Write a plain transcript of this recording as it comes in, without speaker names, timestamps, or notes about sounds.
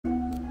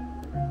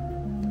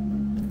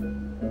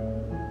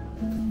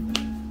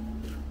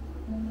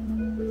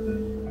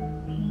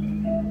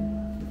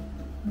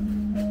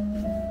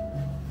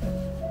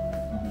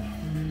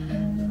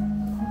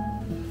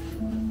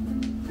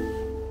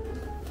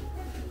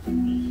Hello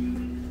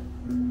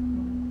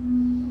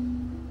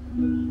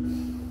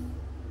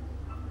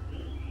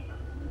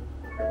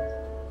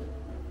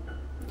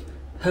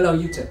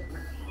YouTube.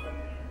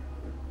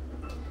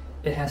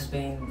 It has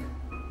been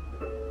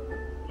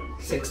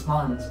 6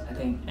 months, I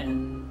think,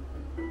 and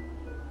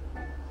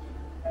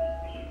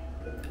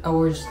I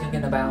was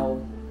thinking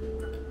about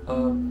a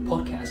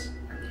podcast,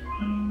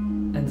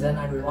 and then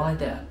I realized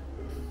that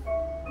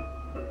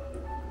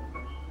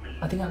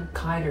I think I'm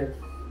kind of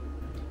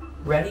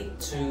ready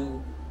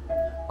to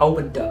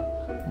open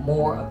up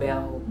more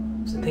about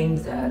the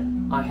things that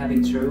I have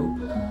been through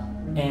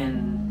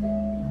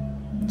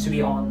and to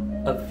be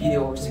on a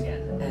videos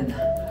again. And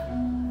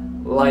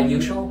like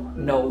usual,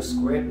 no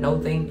script,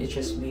 nothing, it's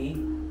just me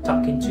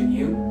talking to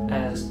you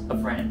as a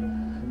friend.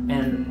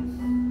 And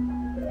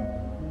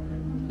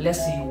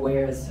let's see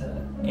where's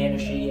the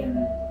energy, and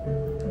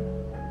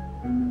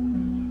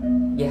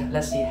yeah,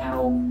 let's see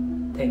how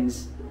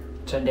things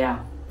turned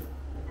out.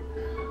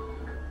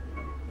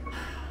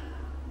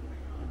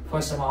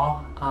 First of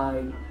all,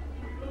 I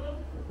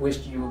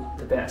wish you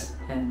the best,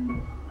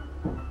 and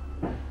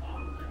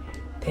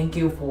thank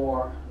you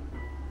for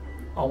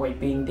always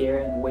being there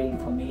and waiting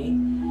for me,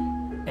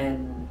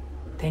 and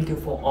thank you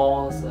for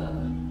all the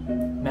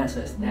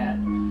messages that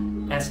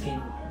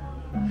asking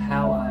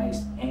how I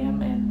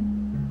am,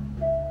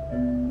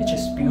 and it's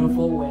just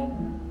beautiful when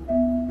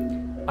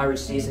I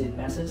receive the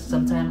message.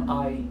 Sometimes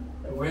I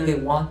really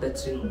wanted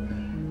to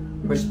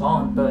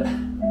respond, but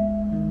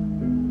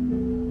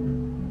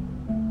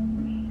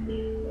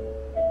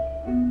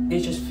it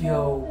just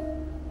feels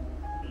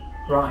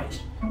right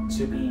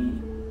to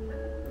be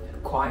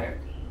quiet,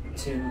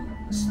 to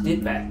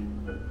sit back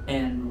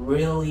and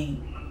really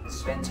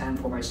spend time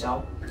for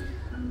myself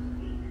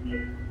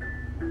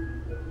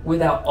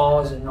without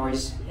all the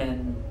noise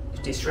and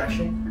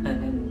distraction.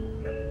 And then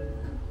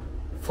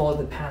for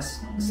the past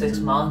 6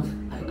 months,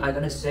 I'm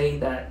gonna say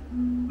that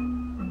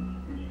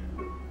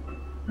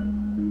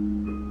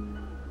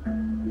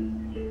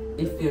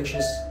it feels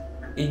just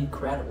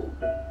incredible.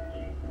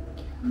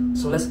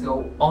 So let's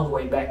go all the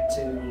way back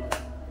to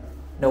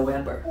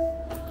November.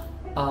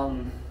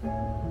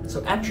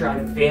 So after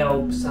I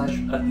failed such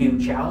a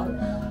huge challenge,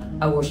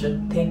 I was just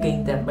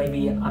thinking that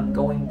maybe I'm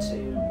going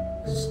to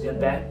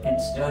step back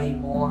and study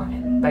more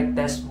and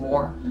backtest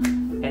more.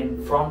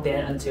 And from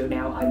then until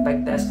now, I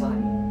backtest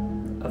like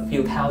a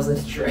few thousand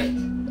straight.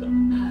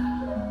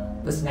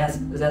 But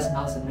that's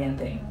not the main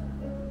thing.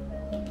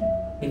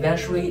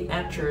 Eventually,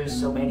 after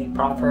so many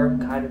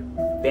proverbs kind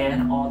of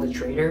ban all the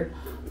trader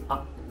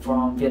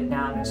from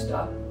Vietnam and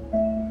stuff,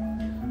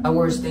 I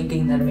was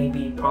thinking that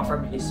maybe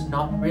proverb is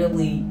not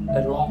really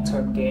a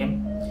long-term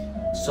game.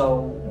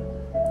 So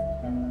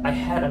I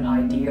had an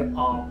idea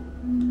of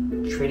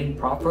trading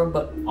proverb,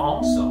 but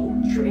also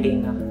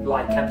trading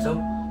light capital,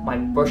 my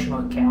personal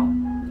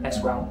account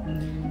as well.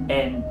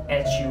 And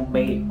as you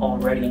may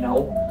already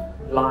know,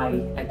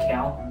 light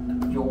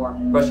account, your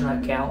personal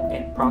account,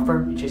 and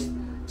proverb is just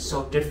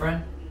so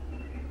different.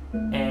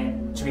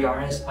 And to be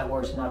honest, I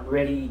was not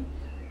ready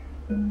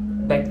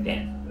back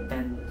then,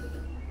 and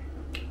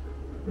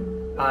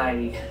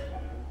I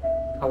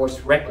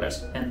was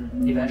reckless. And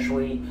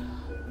eventually,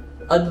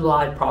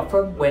 unlike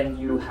proverb, when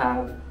you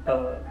have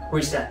a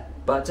reset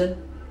button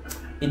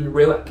in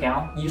real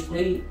account,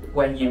 usually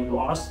when you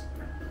lost,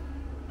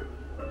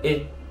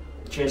 it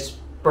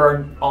just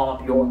burn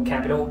all your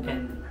capital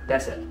and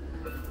that's it.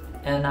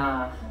 And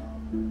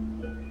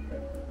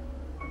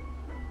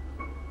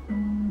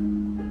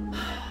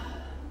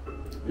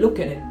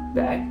looking it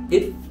back,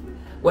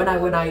 when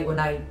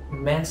I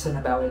mention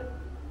about it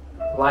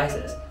like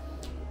this,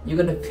 you're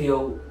gonna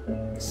feel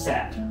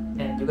sad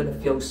and you're gonna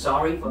feel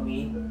sorry for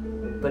me,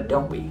 but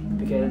don't be,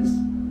 because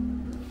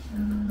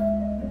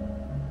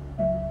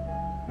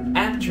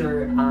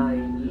after I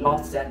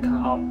lost that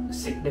kind of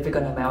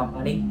significant amount of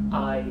money,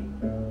 I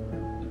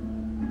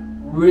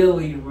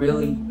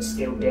really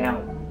scaled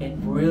down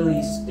and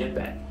really stepped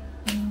back.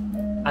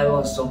 I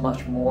lost so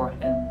much more,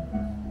 and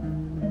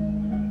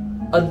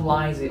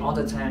unlike the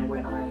other time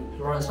when I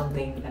learn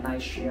something and I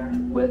share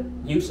with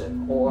user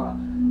or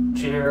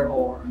Twitter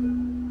or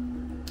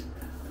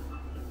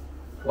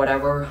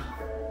whatever,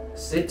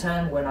 this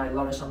time when I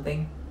learn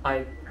something,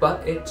 I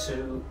put it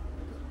to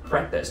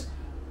practice,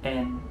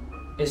 and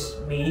it's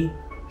me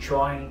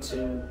trying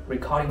to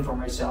recording for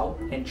myself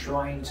and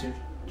trying to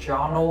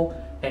journal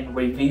and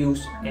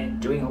reviews and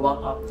doing a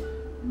lot of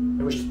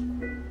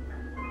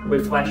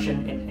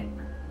reflection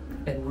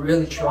and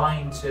really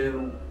trying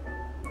to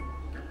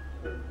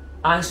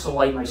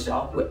isolate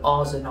myself with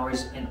all the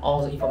noise and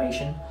all the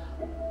information.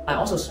 I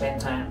also spend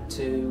time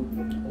to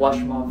watch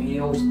more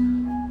videos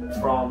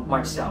from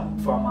myself,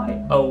 from my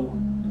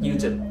own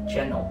YouTube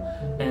channel.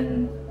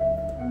 And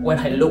when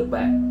I look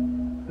back,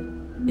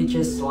 it's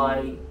just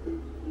like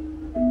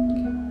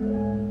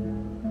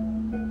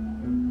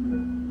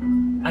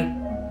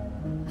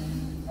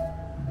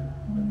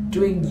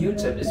doing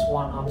YouTube is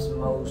one of the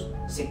most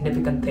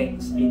significant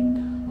things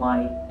in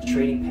my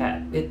trading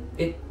path.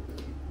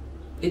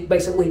 It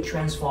basically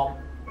transformed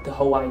the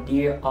whole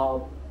idea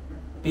of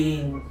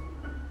being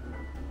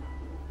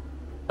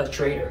a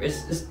trader.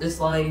 It's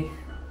like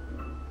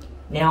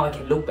now I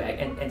can look back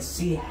and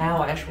see how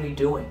I actually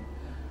doing,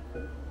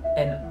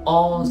 and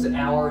all the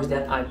hours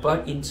that I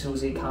put into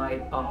the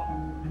kind of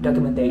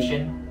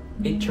documentation,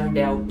 it turned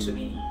out to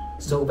be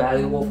so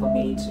valuable for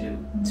me to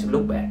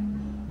look back.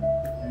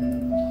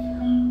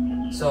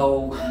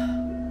 So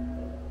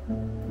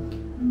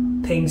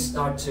things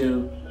start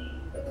to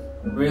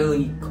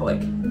really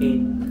click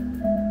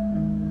in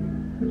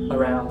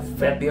around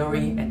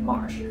February and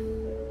March.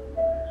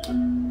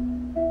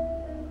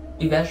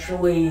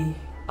 Eventually,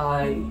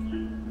 I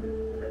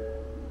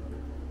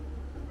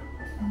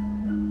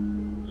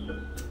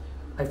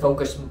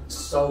focused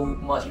so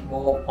much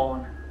more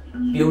on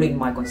building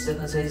my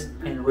consistencies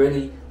and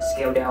really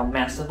scaled down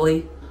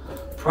massively,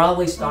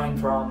 probably starting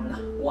from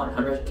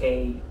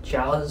 100K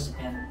challenge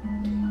and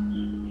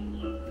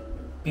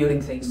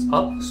building things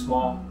up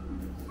small.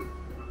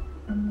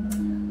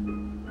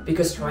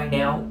 Because right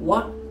now,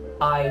 what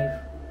I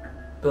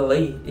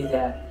believe is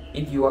that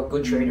if you are a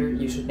good trader,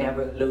 you should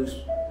never lose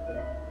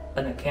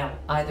an account.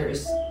 Either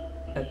it's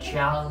a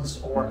challenge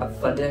or a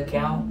funded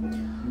account,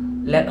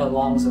 let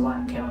alone the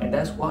line account, and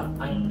that's what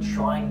I'm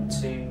trying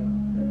to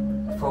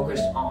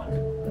focus on.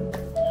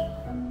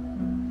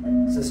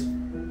 This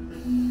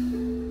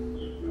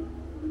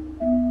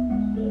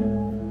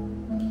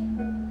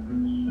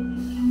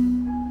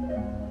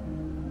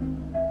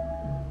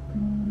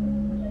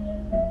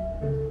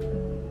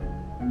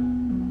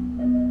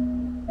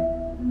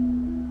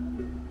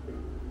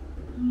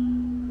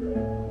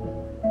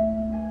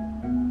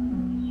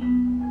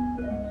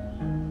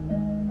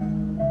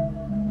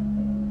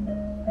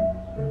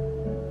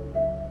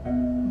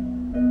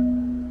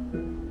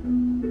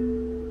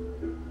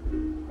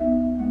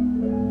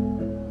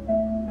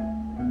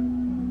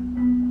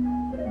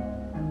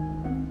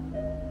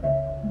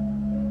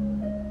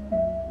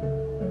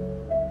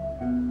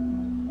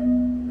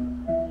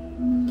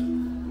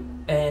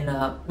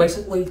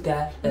basically,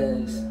 that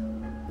is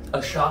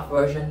a short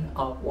version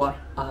of what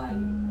I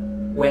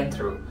went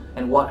through,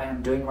 and what I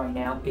am doing right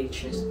now is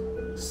just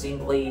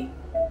simply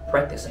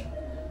practicing.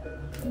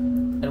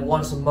 And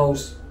one of the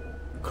most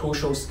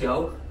crucial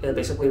skill is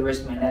basically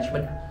risk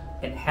management,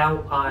 and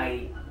how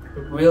I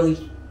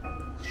really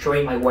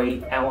trade my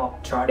way out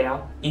of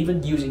drawdown,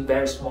 even using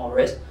very small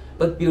risk,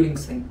 but building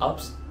things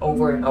up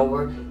over and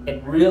over,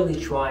 and really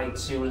try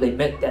to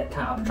limit that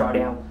kind of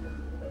drawdown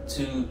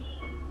to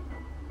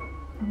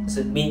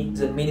the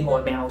minimal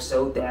amount,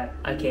 so that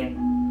I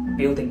can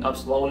build things up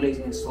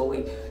slowly and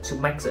slowly to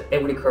make the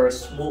equity curve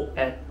smooth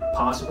as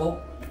possible.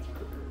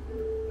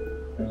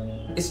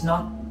 It's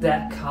not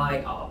that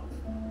kind of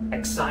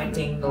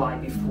exciting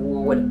like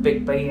before with a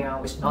big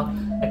payout. It's not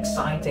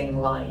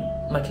exciting like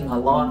making a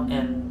lot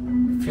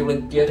and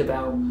feeling good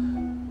about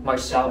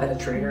myself as a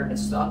trader and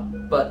stuff,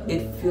 but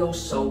it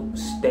feels so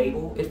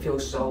stable, it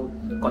feels so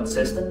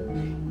consistent.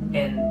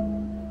 And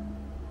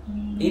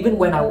even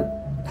when I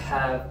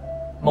have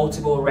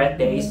multiple red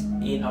days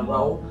in a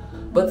row,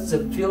 but the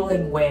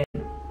feeling when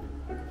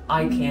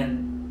I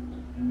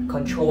can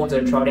control the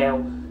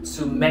drawdown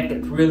to make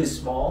it really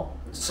small,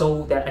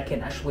 so that I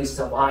can actually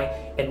survive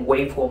and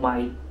wait for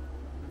my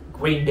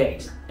green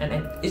days, and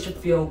it should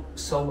feel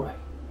so right.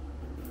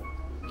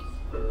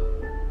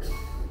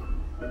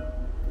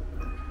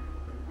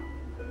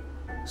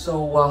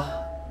 So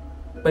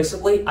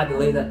basically, I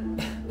believe that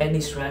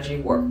any strategy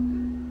works,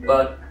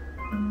 but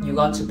you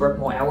got to put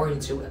more hours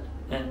into it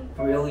and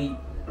really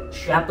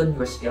sharpen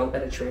your skill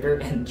as a trader,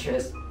 and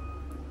just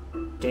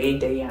day in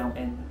day out,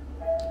 and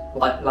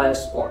like a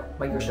sport,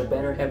 make yourself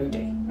better every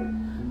day.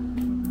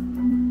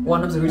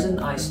 One of the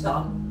reasons I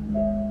stopped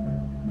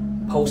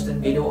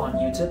posting video on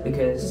YouTube,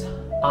 because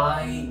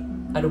I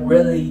don't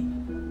really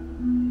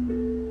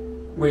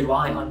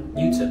rely on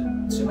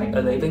YouTube to make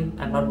a living.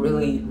 I'm not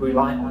really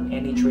relying on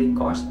any trading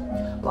course.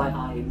 Like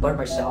I put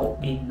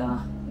myself in the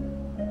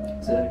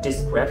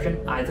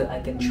description, either I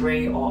can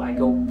trade or I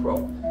go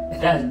pro.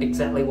 That's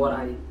exactly what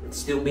I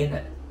still mean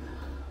it.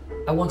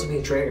 I want to be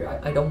a trader.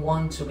 I don't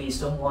want to be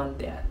someone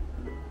that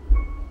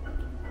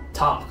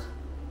talk.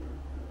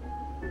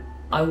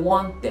 I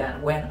want that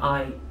when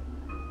I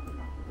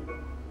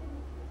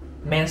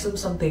mention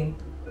something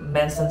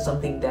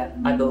that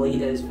I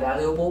believe is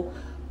valuable,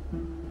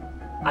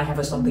 I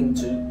have something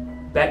to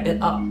back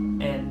it up,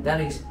 and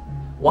that is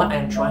what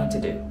I'm trying to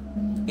do.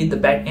 In the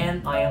back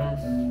end, I'm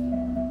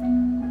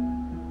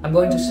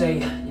going to say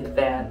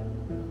that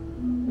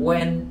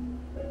when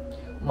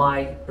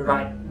my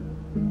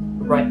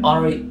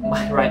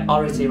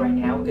priority right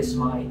now is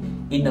my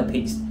inner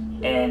peace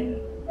and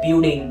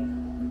building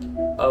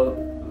a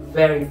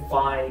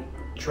verified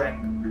track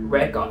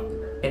record.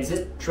 And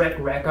this track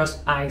record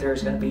either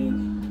is going to be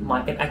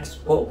my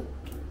MX quote,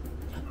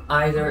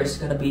 either it's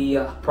going to be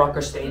a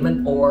progress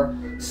statement, or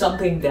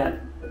something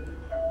that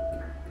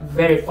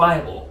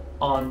verifiable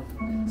on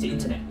the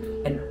internet.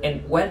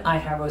 And when I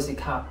have these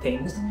kind of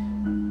things,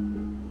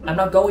 I'm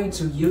not going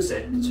to use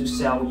it to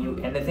sell you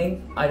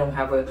anything. I don't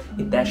have an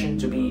intention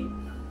to be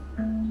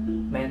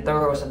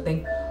mentor or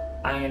something.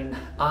 and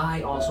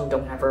I also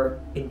don't have an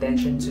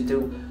intention to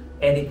do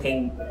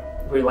anything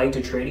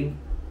related to trading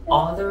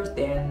other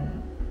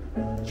than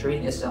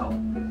trading itself.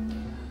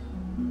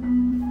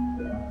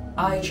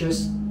 I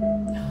just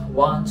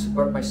want to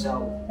put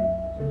myself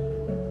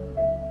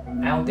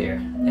out there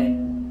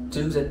and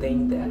do the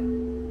thing that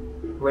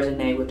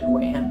resonate with who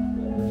I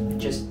am,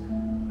 just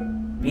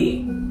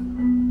being.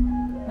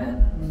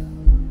 And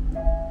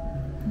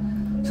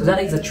so that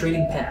is the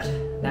trading path.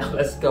 Now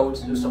let's go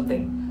to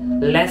something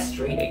less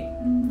trading.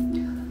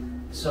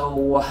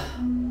 So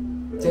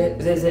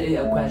there's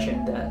a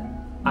question that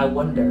I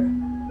wonder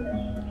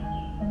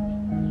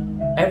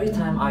every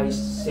time I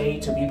say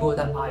to people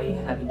that I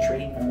have been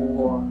trading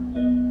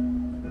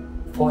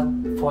for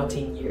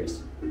 14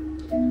 years.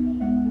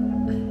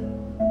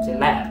 They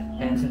laugh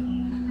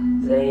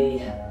and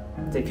they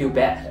feel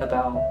bad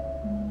about,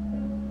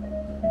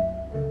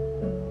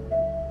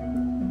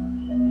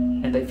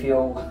 and they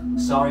feel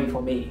sorry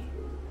for me.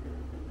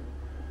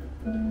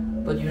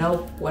 But you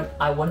know what,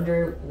 I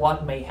wonder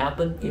what may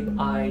happen if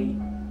I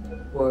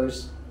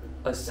was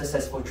a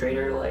successful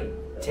trader like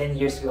 10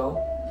 years ago,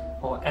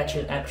 or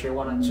actually after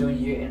 1 or 2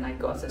 years and I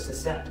got a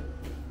success.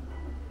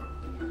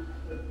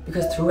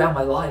 Because throughout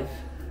my life,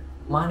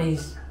 money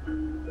is,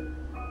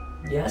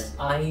 yes,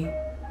 I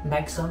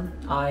make some,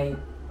 I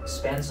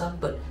spend some,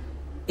 but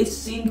it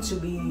seemed to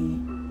be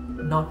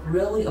not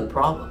really a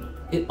problem.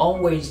 It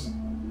always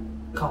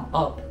come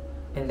up,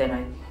 and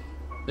then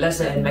let's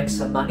say I make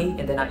some money,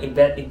 and then I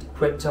invest in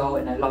crypto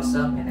and I lost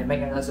some, and I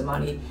make another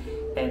money,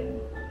 and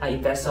I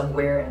invest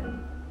somewhere and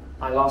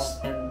I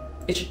lost, and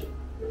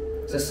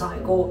the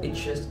cycle, it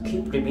just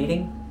keep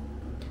repeating.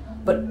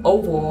 But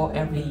overall,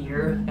 every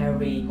year,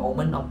 every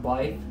moment of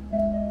life,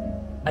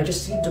 I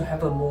just seem to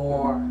have a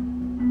more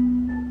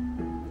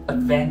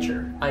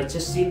adventure. I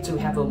just seem to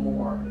have a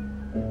more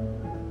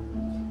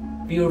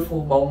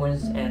beautiful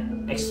moments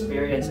and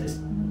experiences.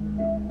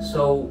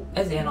 So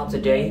at the end of the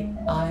day,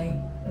 I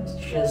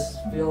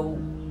just feel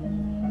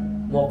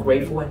more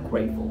grateful and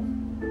grateful.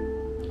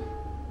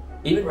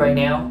 Even right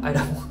now, I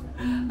don't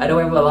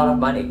have a lot of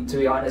money, to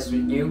be honest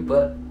with you,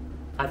 but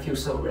I feel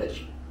so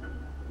rich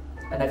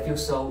and I feel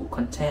so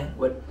content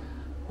with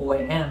who I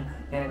am.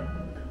 And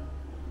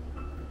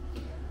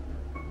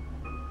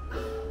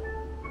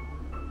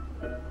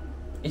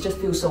it just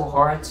feels so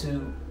hard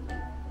to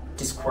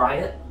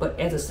describe it, but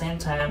at the same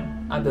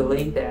time, I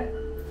believe that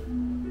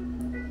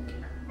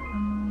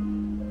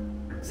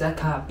that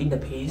kind of inner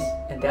peace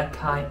and that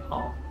kind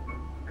of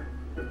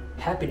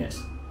happiness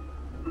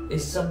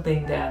is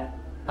something that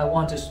I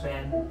want to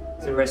spend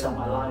the rest of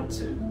my life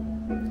to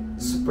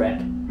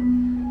spread.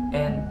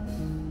 And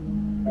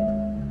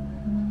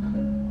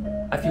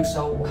I feel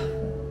so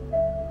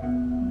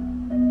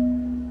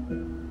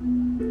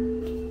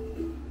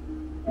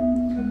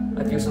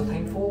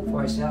thankful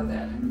for myself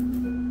that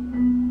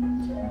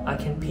I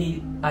can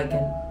be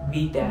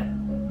that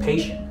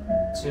patient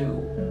to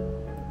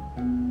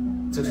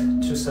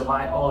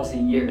survive all the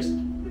years.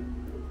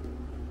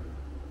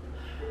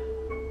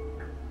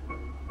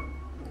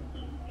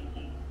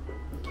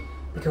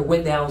 Because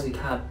without the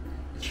kind of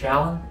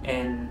challenge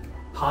and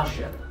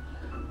hardship,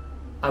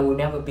 I will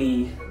never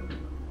be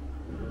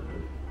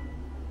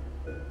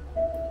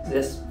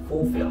this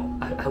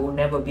fulfilled. I will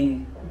never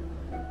be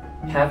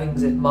having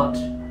this much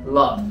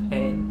love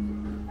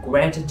and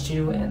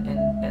gratitude and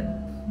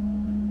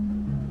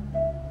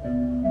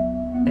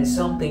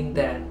something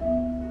that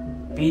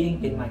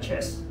beating in my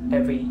chest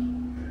every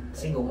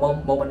single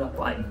moment of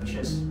life,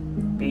 just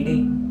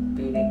beating,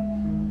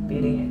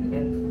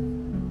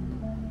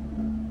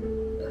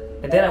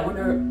 and then I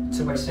wonder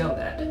to myself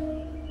that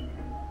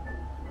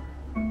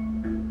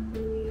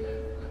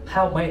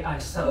how may I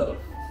serve?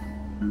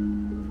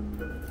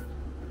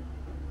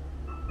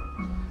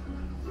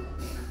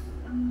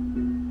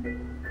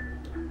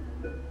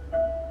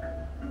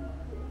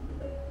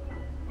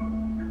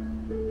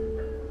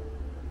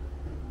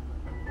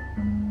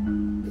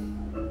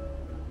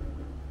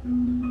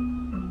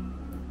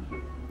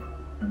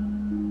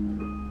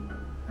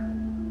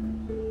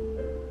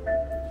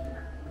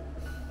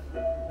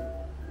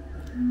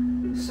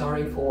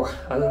 Sorry for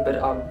a little bit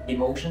of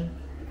emotion.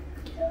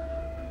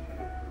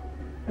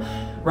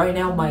 Right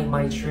now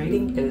my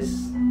trading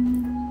is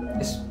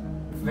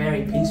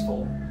very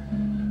peaceful,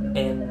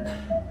 and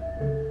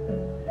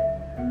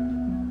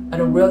I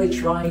don't really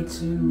try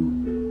to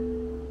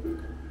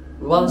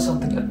learn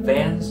something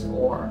advanced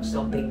or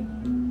something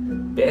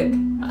big.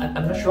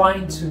 I'm not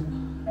trying to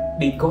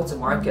be go to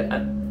market.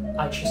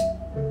 I just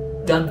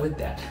done with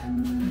that,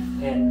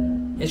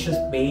 and it's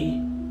just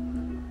me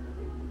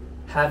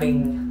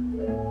having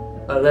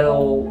a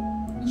little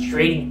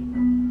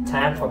trading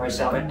time for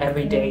myself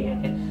every day,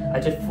 and I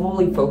just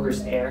fully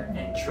focus there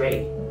and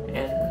trade.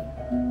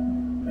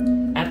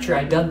 And after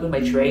I done with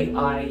my trade,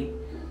 I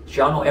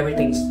journal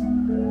everything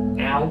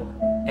out,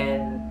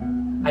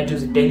 and I do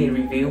the daily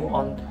review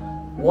on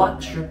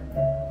what should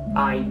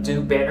I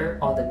do better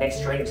on the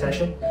next trading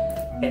session.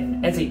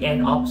 And at the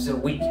end of the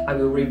week, I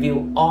will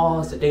review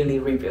all the daily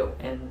review,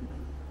 and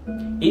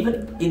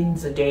Even in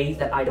the days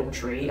that I don't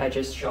trade, I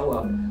just show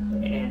up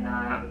and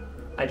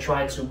I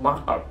try to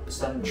mark up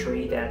some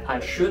trade that I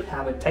should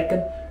have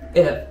taken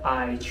if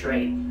I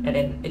trade, and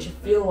then it just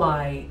feel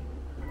like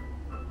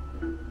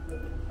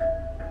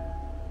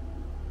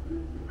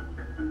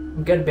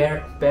I'm getting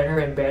better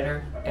and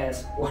better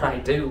as what I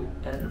do,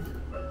 and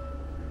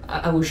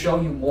I will show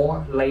you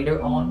more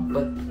later on.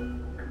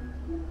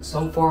 But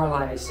so far,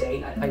 like I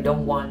say, I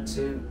don't want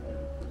to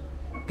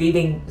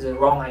giving the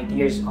wrong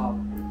ideas of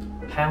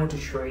how to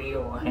trade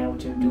or how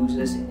to do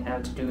this and how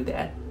to do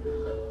that.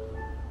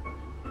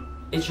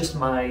 It's just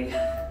my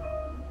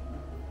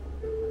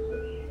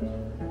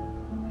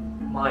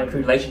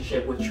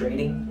relationship with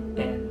trading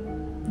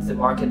and the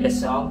market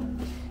itself.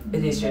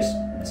 It is just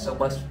so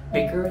much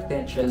bigger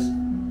than just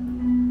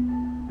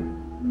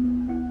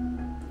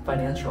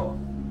financial.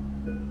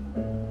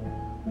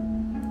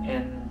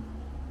 And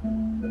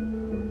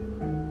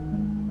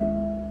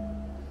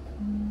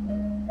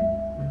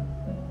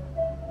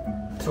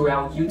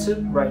throughout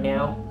YouTube right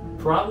now,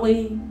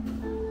 probably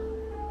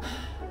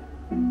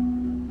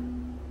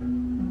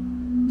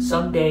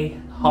someday,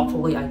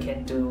 hopefully I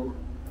can do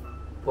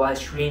live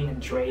stream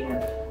and trade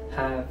and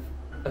have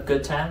a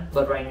good time.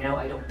 But right now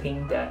I don't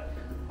think that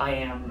I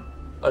am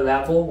a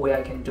level where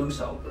I can do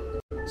so.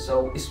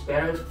 So it's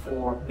better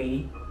for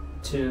me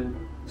to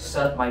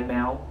shut my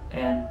mouth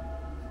and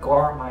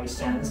guard my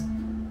sense,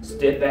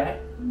 step back,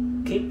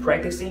 keep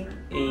practicing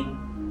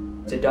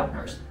in the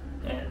darkness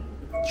and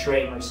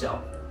train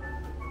myself.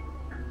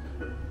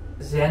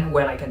 Then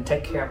when I can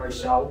take care of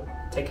myself,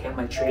 take care of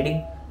my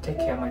trading, take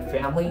care of my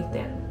family,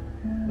 then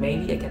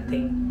maybe I can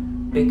think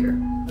bigger.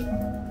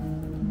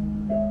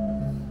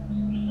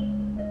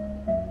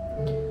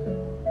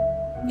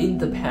 In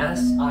the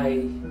past,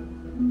 I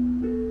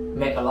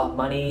made a lot of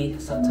money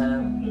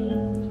sometimes,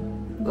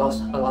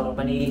 lost a lot of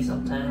money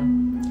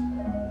sometimes,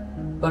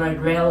 but I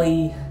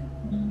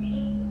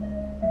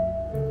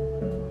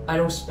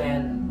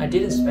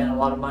didn't spend a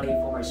lot of money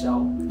for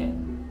myself,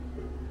 and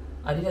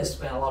I didn't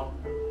spend a lot of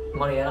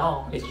money at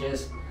all. It's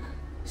just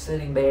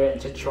sitting there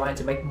and just trying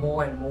to make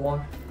more and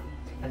more,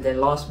 and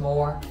then lost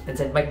more, and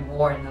then make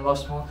more and then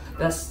lost more.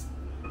 That's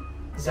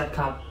that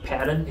kind of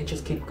pattern. It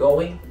just keep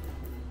going.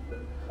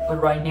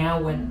 But right now,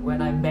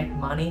 when I make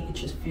money, it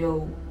just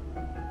feel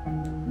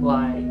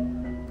like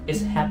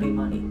it's happy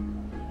money.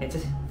 It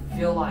just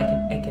feel like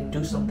I can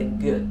do something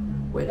good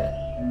with it.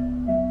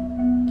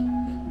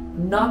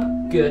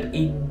 Not good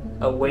in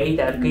a way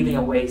that giving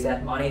away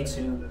that money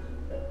to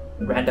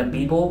random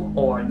people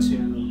or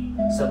to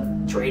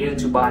some trader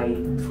to buy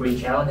free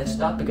challenge and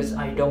stuff, because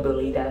I don't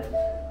believe that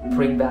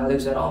bring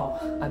values at all.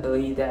 I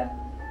believe that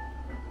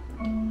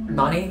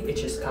money is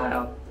just kind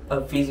of a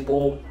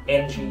visible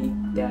energy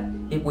that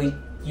if we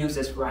use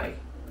this right,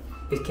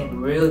 it can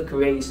really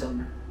create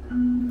some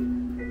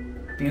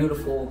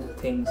beautiful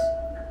things.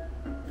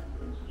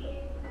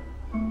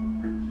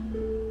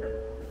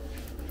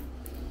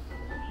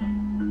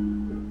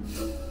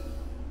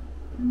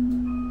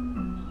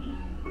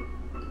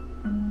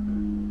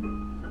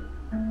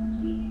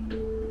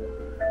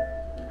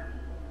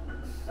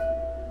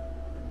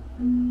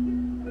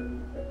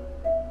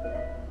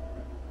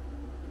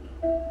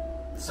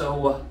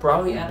 So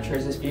probably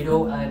after this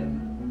video,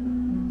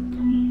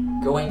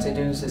 I'm going to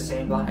do the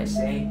same like I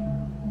say.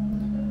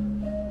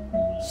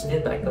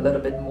 Step back a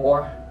little bit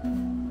more,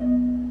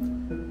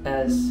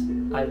 as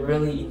I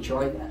really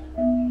enjoy that.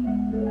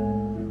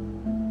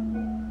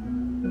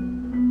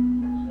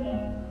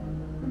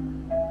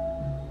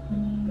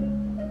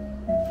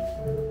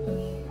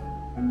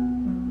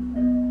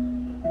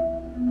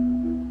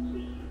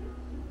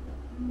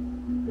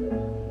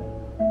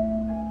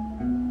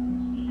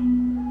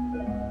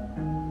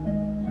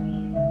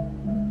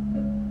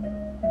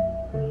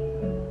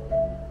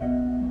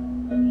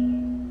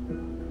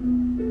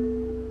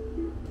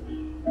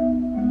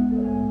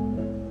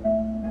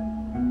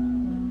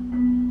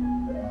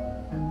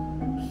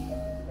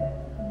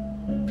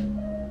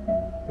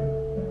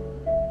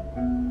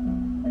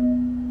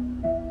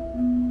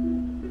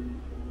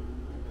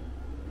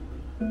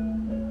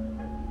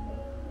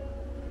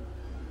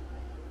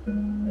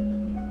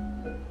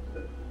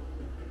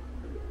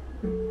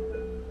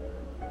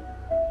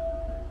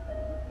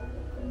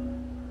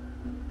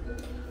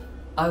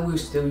 I will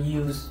still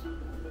use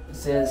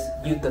this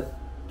YouTube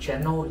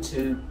channel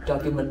to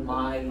document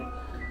my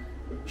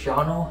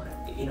journal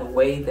in a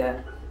way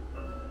that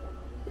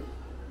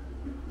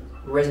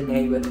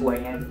resonate with who I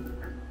am.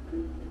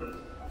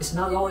 It's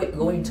not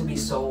going to be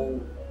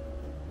so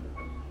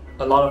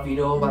a lot of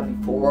video like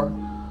before,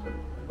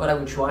 but I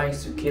will try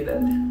to keep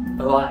it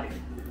alive.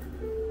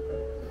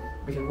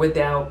 Because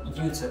without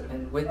YouTube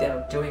and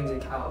without doing the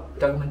kind of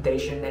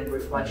documentation and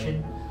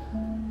reflection,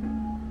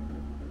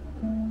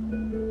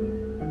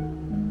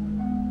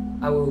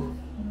 I will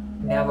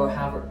never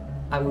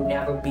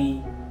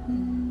be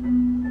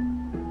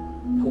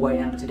who I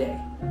am today.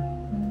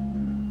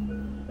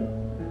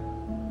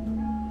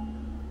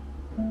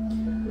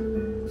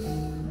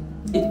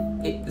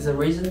 It is the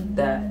reason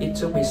that it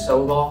took me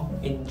so long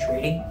in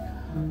trading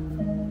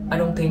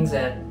don't think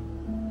that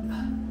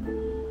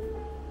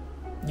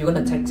you're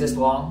gonna take this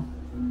long,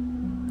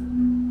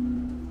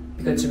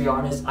 because to be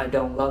honest, I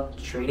don't love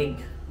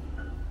trading.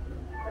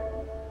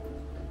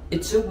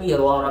 It took me a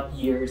lot of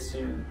years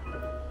to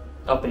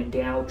up and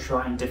down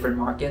trying different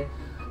market,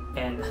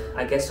 and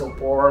I get so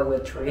bored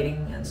with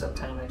trading, and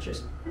sometimes I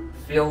just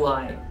feel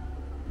like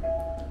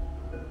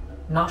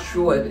not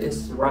sure if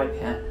it's the right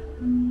path.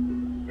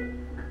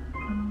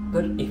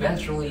 But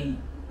eventually,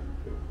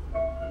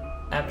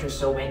 after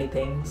so many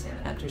things and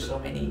after so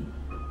many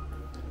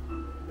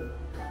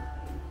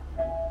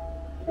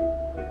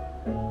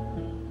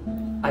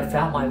I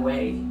found my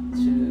way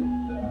to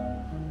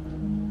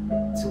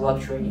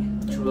love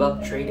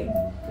trading,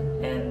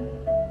 and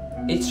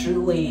it's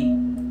really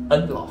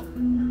unlocked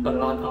a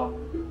lot of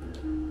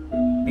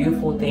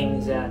beautiful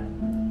things that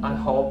I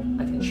hope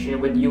I can share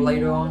with you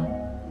later on.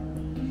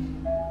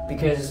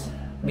 Because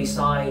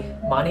beside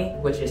money,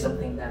 which is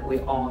something that we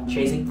are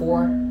chasing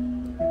for,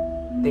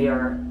 there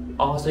are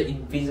also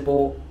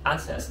invisible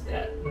assets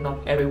that not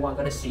everyone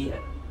gonna see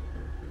it.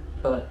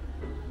 But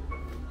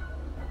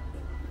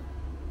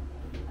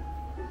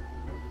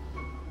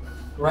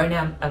right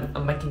now,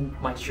 I'm making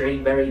my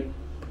trading very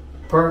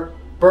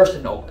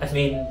personal. I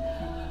mean,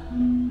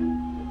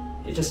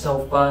 it's just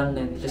so fun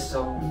and it's just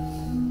so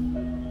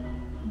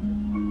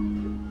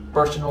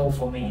personal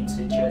for me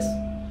to just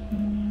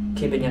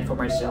keep it in for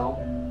myself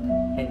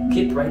and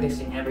keep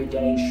practicing every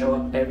day, show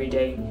up every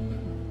day,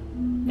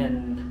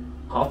 and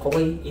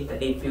hopefully in the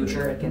near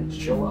future I can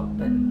show up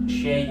and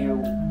share you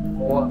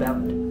more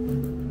about it.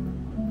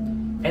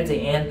 At the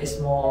end, it's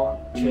more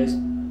just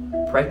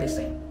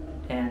practicing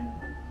and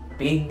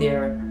being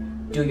there,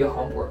 do your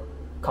homework,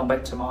 come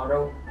back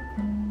tomorrow.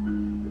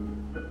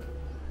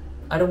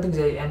 I don't think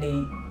there's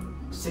any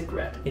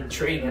secret in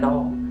trading at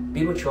all.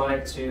 People try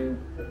to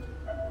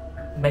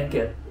make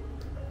it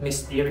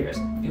mysterious.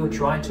 People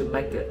try to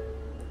make it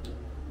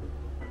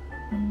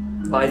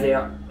like they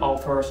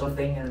offer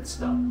something and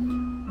stuff.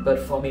 But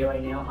for me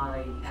right now,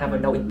 I have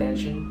no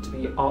intention to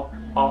be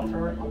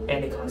author of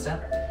any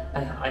concept.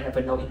 I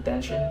have no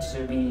intention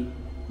to be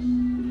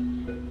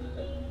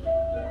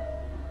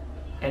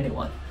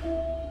anyone,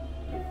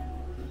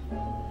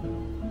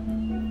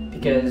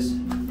 because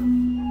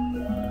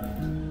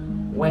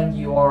when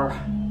you are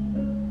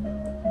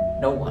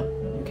no one,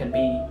 you can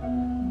be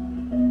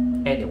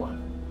anyone,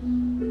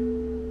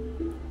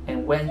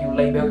 and when you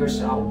label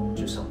yourself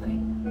to something,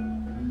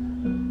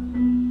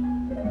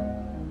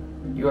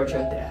 you are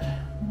just that.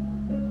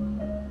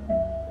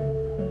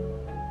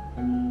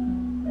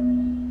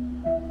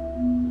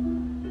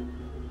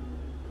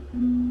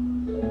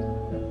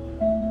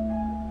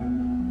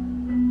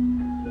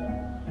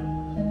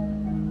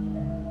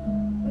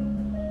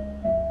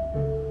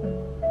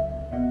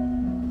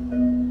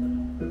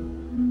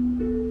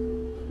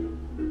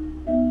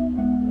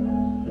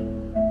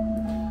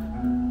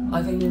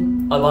 I think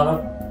a lot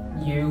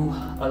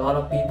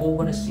of people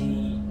want to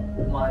see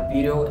my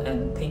video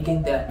and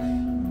thinking that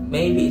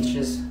maybe it's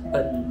just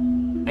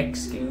an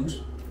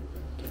excuse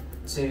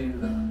to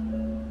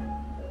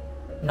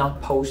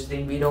not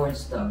posting video and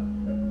stuff.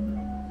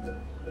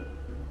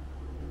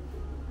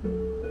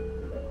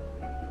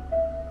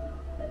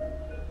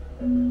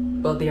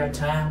 But there are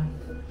times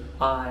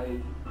I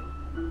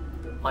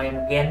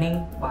am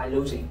gaining by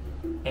losing,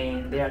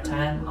 and there are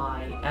times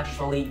I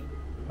actually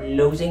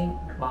losing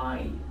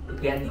by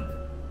gaining.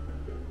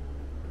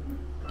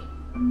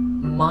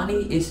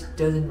 Money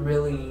doesn't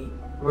really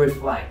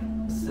reflect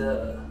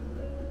the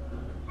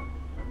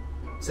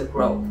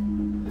growth.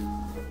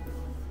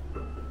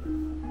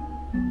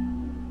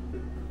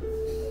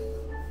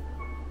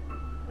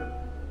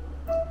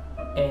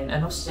 And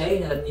I'm not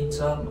saying that in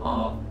terms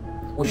of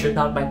we should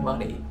not make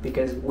money,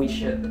 because we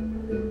should.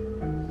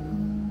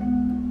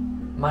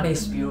 Money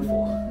is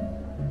beautiful.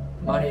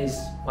 Money is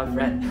my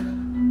friend.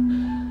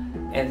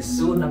 And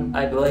soon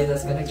I believe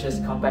that's gonna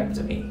just come back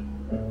to me,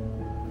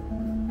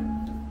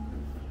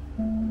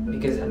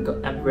 because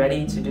I'm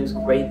ready to do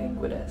great things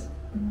with it.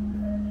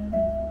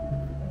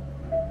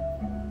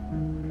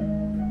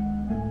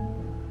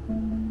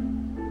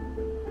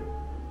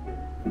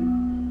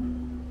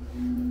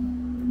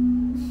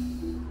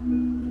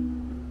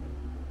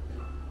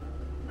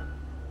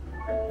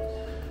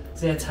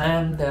 There are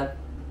times that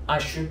I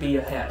should be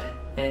ahead,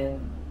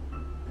 and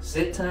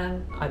this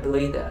time I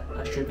believe that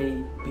I should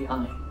be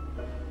behind.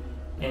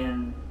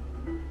 And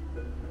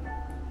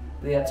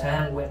there are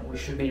times when we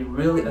should be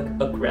really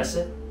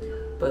aggressive,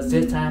 but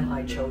this time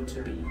I chose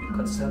to be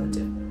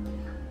conservative.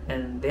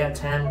 And there are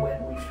times when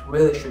we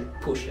really should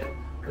push it,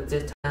 but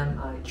this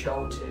time I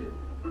chose to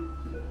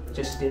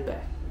just stay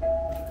back.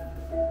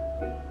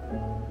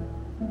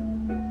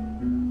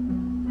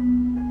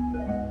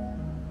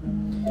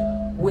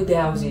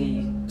 Without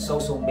the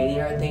social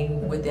media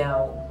thing,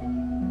 without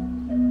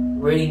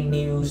reading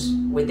news,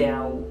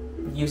 without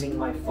using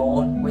my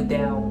phone,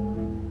 without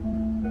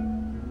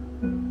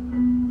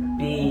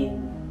being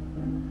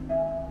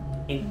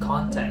in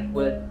contact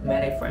with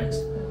many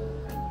friends,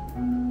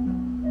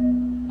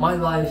 my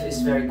life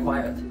is very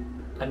quiet.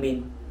 I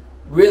mean,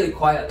 really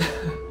quiet.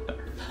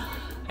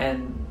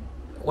 And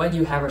when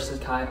you have a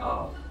certain kind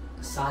of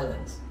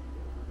silence,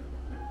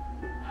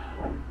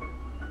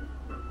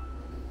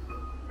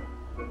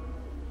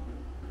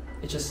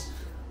 it's just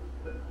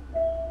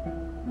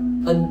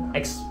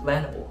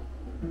unexplainable.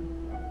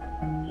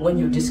 When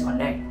you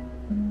disconnect,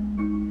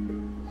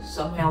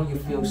 somehow you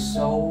feel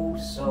so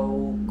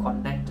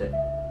connected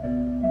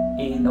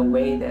in a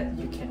way that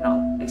you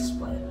cannot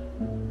explain.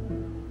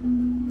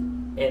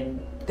 And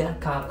that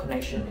kind of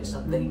connection is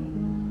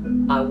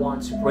something I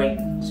want to bring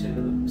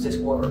to this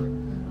world.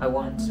 I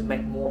want to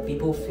make more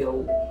people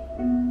feel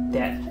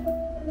that.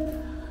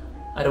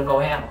 I don't know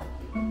how.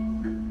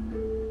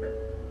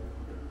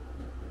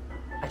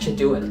 I should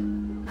do it.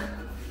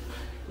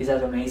 Is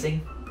that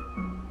amazing?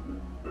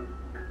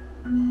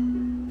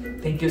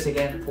 Thank you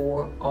again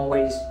for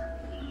always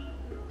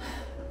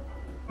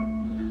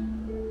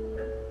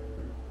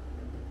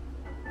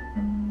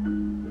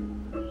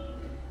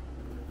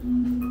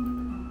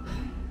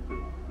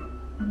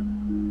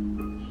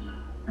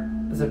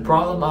the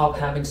problem of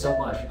having so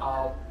much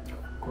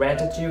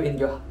gratitude in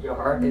your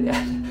heart is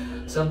that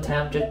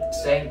sometimes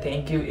just saying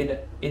thank you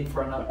in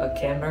front of a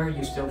camera,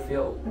 you still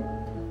feel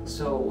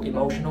so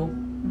emotional.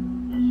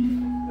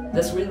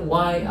 That's the reason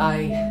why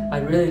I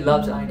really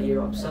love the idea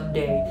of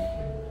someday,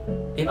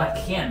 if I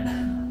can,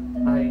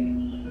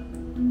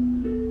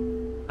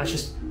 I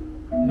just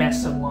met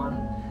someone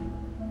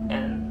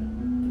and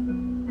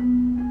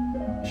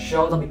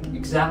show them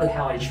exactly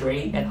how I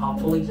trade, and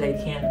hopefully they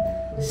can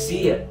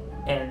see it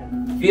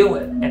and feel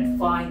it and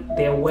find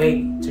their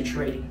way to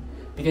trading.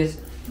 Because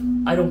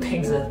I don't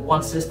think that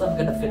one system is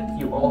gonna fit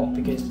you all,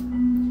 because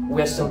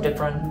we are so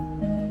different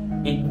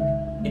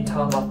in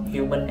terms of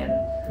human and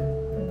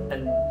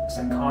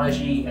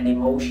psychology and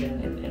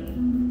emotion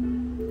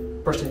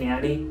and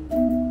personality.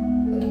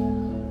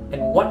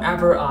 And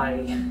whatever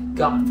I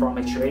got from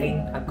my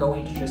trading, I'm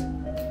going to just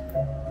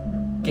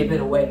give it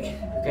away.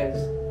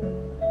 Because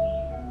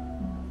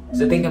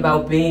the thing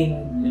about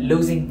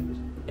losing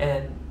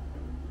and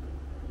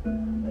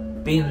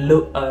being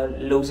a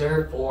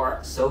loser for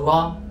so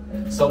long,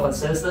 so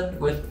consistent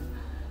with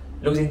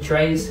losing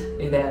trades,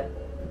 is that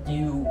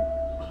you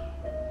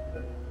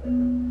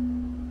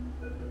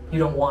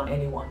don't want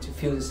anyone to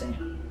feel the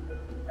same.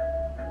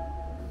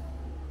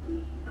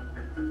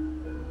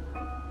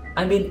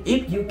 I mean,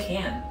 if you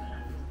can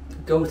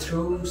go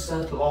through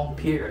such a long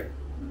period,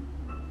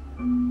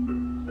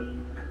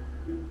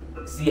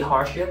 the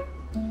hardship,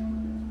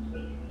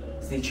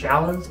 the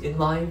challenge in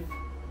life,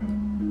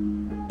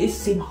 it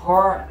seems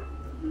hard.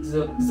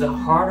 The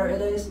harder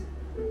it is,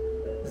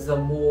 the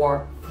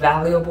more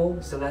valuable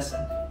the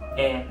lesson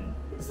and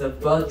the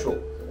virtue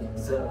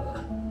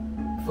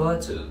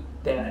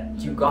that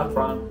you got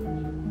from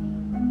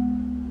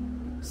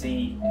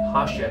the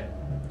hardship.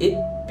 It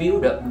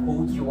built up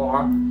who you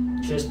are,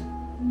 just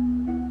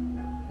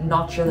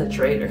not just a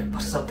trader,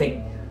 but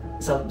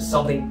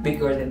something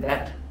bigger than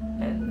that.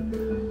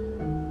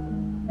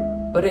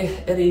 But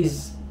it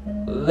is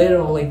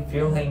literally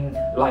feeling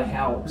like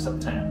hell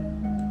sometimes.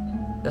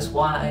 That's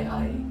why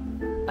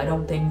I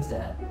don't think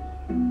that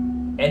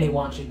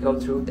anyone should go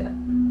through that.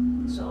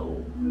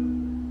 So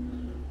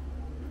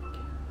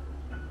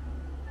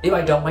if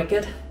I don't make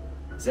it,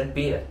 then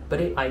be it. But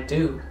if I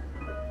do,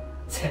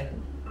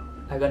 then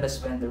I'm gonna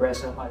spend the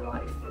rest of my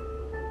life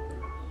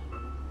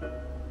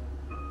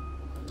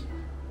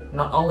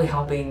not only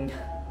helping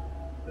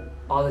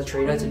other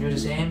traders to do the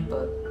same,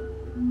 but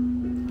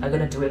I'm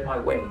gonna do it my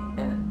way,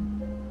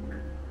 and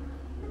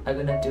I'm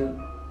gonna do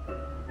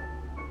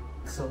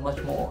so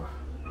much more.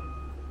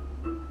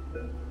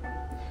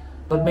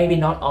 But maybe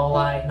not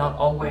online, not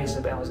always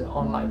about the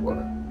online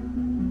world.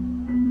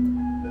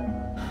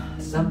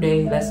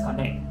 Someday let's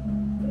connect.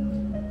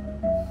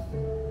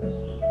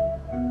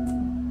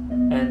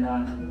 And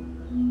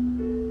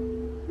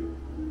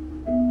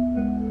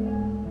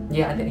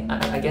yeah,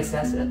 I guess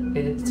that's it.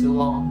 It's too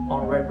long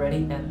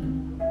already,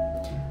 and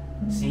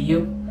see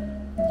you.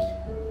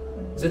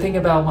 The thing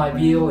about my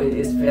video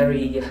is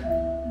very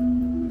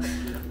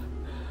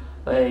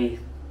like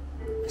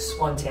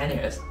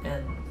spontaneous,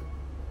 and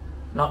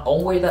not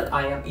only that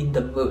I am in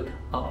the mood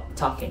of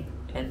talking,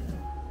 and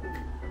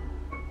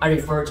I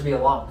prefer to be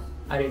alone.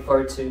 I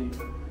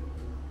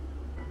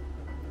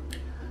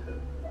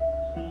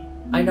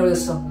know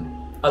that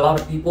a lot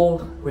of people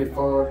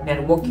prefer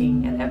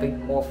networking and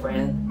having more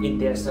friends in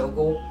their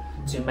circle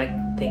to make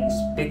things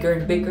bigger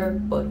and bigger,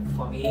 but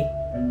for me,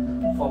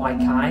 for my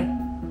kind,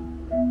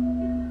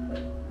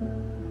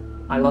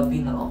 I love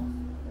being alone.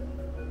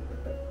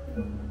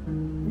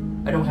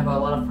 I don't have a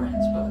lot of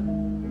friends, but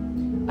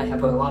I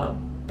have a lot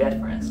of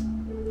bad friends.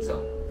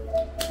 So,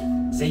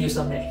 see you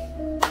someday.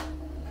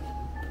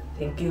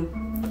 Thank you.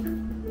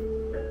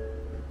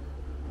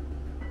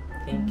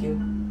 Thank you.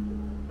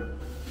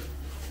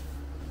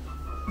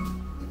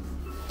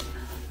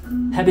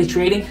 Happy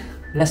trading.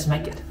 Let's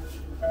make it.